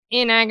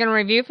In Ag and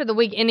Review for the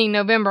week ending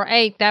November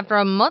 8th, after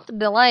a month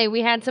delay,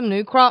 we had some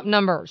new crop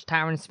numbers.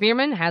 Tyron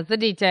Spearman has the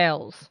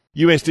details.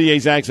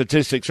 USDA's Ag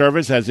Statistics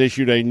Service has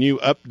issued a new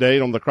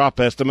update on the crop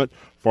estimate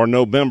for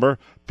November.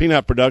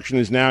 Peanut production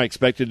is now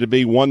expected to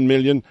be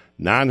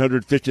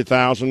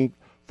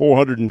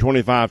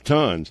 1,950,425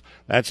 tons.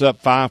 That's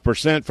up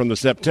 5% from the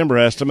September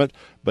estimate,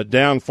 but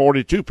down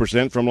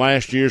 42% from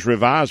last year's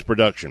revised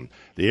production.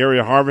 The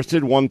area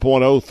harvested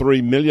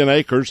 1.03 million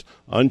acres,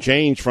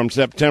 unchanged from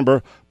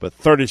September, but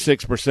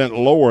 36%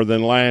 lower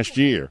than last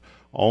year.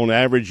 On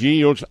average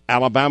yields,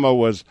 Alabama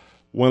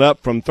went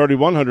up from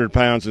 3,100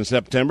 pounds in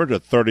September to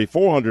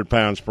 3,400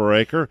 pounds per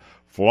acre.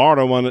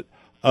 Florida went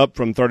up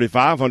from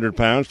 3,500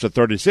 pounds to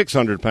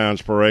 3,600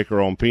 pounds per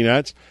acre on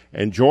peanuts,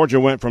 and Georgia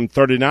went from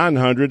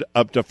 3,900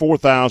 up to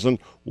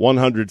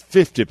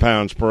 4,150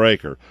 pounds per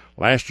acre.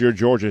 Last year,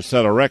 Georgia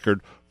set a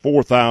record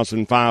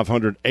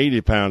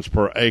 4,580 pounds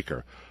per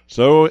acre.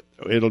 So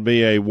it'll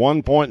be a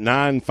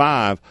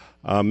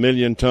 1.95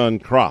 million ton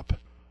crop.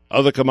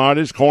 Other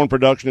commodities, corn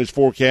production is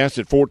forecast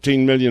at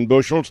 14 million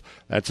bushels.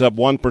 That's up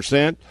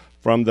 1%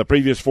 from the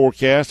previous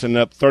forecast and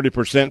up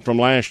 30% from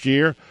last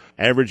year.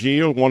 Average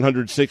yield,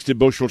 160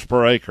 bushels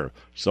per acre.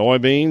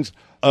 Soybeans,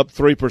 up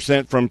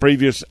 3% from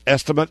previous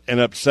estimate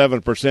and up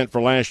 7%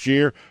 from last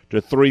year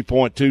to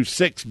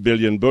 3.26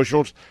 billion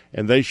bushels,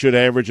 and they should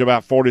average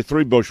about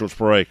 43 bushels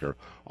per acre.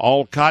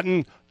 All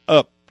cotton,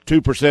 up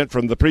 2%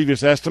 from the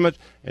previous estimate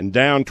and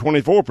down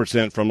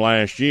 24% from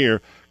last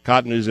year.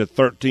 Cotton is at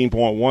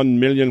 13.1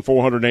 million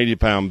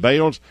 480-pound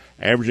bales,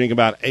 averaging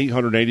about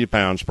 880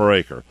 pounds per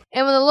acre.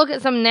 And with a look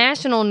at some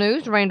national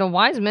news, Randall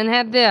Wiseman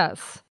had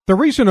this. The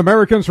recent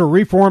Americans for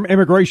Reform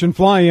Immigration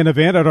Fly-In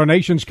event at our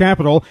nation's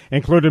capital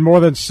included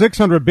more than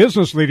 600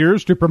 business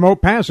leaders to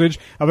promote passage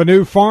of a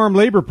new farm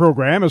labor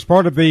program as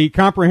part of the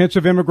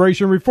comprehensive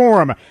immigration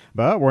reform.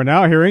 But we're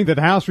now hearing that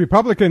House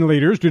Republican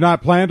leaders do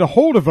not plan to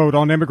hold a vote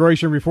on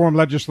immigration reform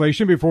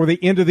legislation before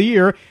the end of the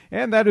year,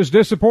 and that is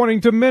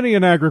disappointing to many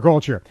in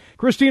agriculture.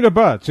 Christina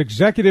Butts,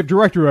 Executive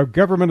Director of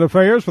Government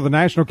Affairs for the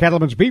National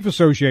Cattlemen's Beef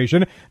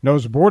Association,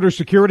 knows border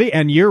security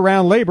and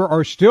year-round labor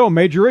are still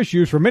major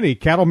issues for many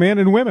cattlemen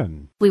and women.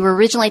 We were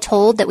originally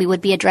told that we would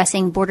be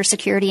addressing border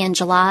security in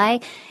July,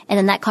 and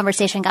then that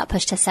conversation got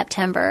pushed to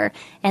September.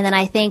 And then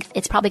I think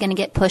it's probably going to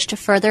get pushed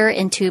further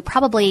into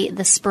probably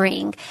the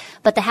spring.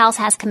 But the House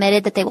has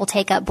committed that they will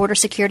take up border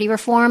security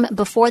reform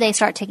before they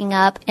start taking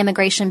up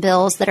immigration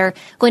bills that are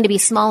going to be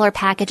smaller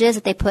packages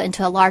that they put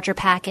into a larger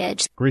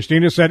package.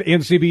 Christina said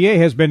NCBA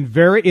has been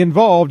very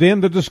involved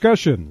in the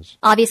discussions.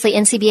 Obviously,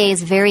 NCBA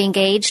is very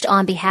engaged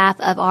on behalf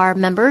of our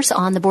members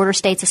on the border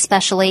states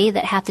especially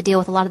that have to deal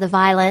with a lot of the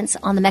violence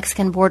on the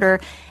Mexican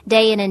border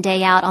day in and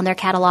day out on their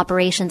cattle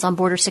operations on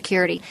border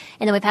security.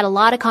 And then we've had a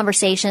lot of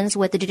conversations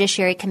with the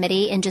Judiciary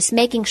Committee and just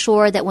making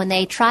sure that when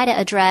they try to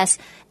address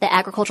the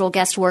agricultural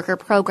guest worker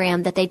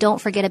program, that they don't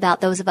forget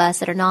about those of us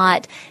that are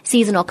not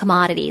seasonal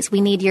commodities.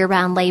 We need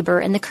year-round labor,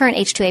 and the current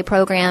H-2A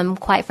program,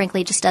 quite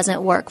frankly, just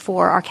doesn't work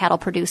for our cattle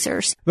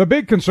producers. The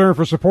big concern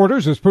for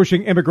supporters is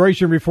pushing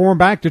immigration reform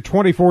back to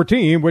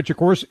 2014, which, of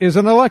course, is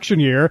an election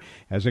year,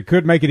 as it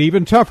could make it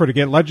even tougher to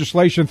get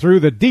legislation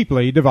through the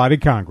deeply divided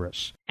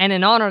Congress. And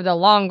in honor of the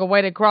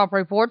long-awaited crop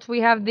reports,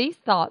 we have these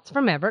thoughts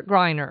from Everett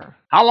Griner.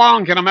 How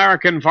long can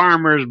American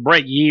farmers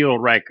break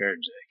yield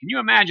records? Can you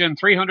imagine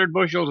 300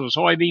 bushels of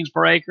soybeans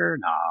per acre?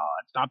 No,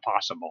 it's not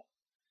possible.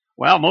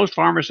 Well, most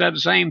farmers said the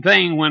same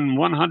thing when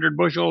 100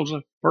 bushels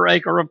per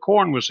acre of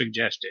corn was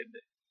suggested.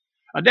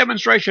 A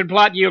demonstration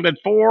plot yielded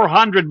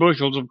 400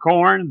 bushels of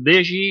corn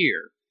this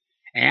year,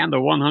 and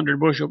the 100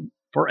 bushel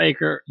per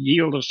acre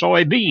yield of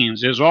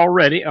soybeans is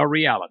already a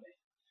reality.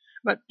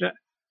 But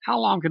how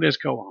long can this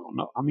go on?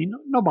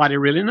 Nobody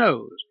really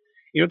knows.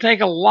 It'll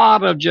take a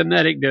lot of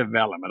genetic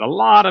development, a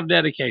lot of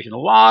dedication, a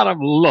lot of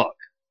luck.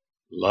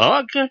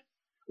 Luck?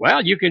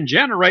 Well, you can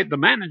generate the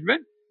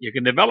management, you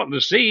can develop the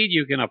seed,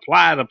 you can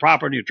apply the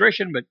proper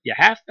nutrition, but you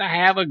have to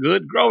have a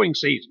good growing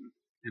season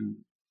and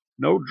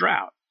no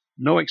drought,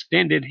 no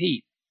extended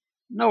heat,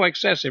 no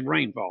excessive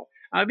rainfall.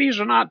 These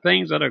are not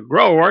things that a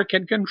grower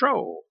can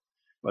control.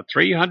 But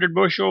 300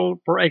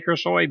 bushel per acre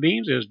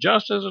soybeans is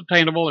just as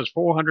attainable as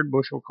 400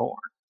 bushel corn.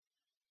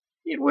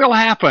 It will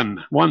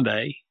happen one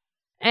day.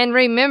 And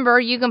remember,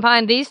 you can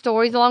find these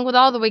stories along with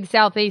all the week's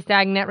Southeast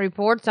AgNet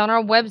reports on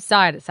our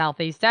website at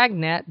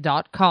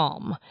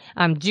southeastagnet.com.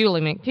 I'm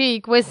Julie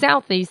McPeak with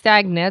Southeast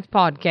AgNet's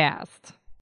podcast.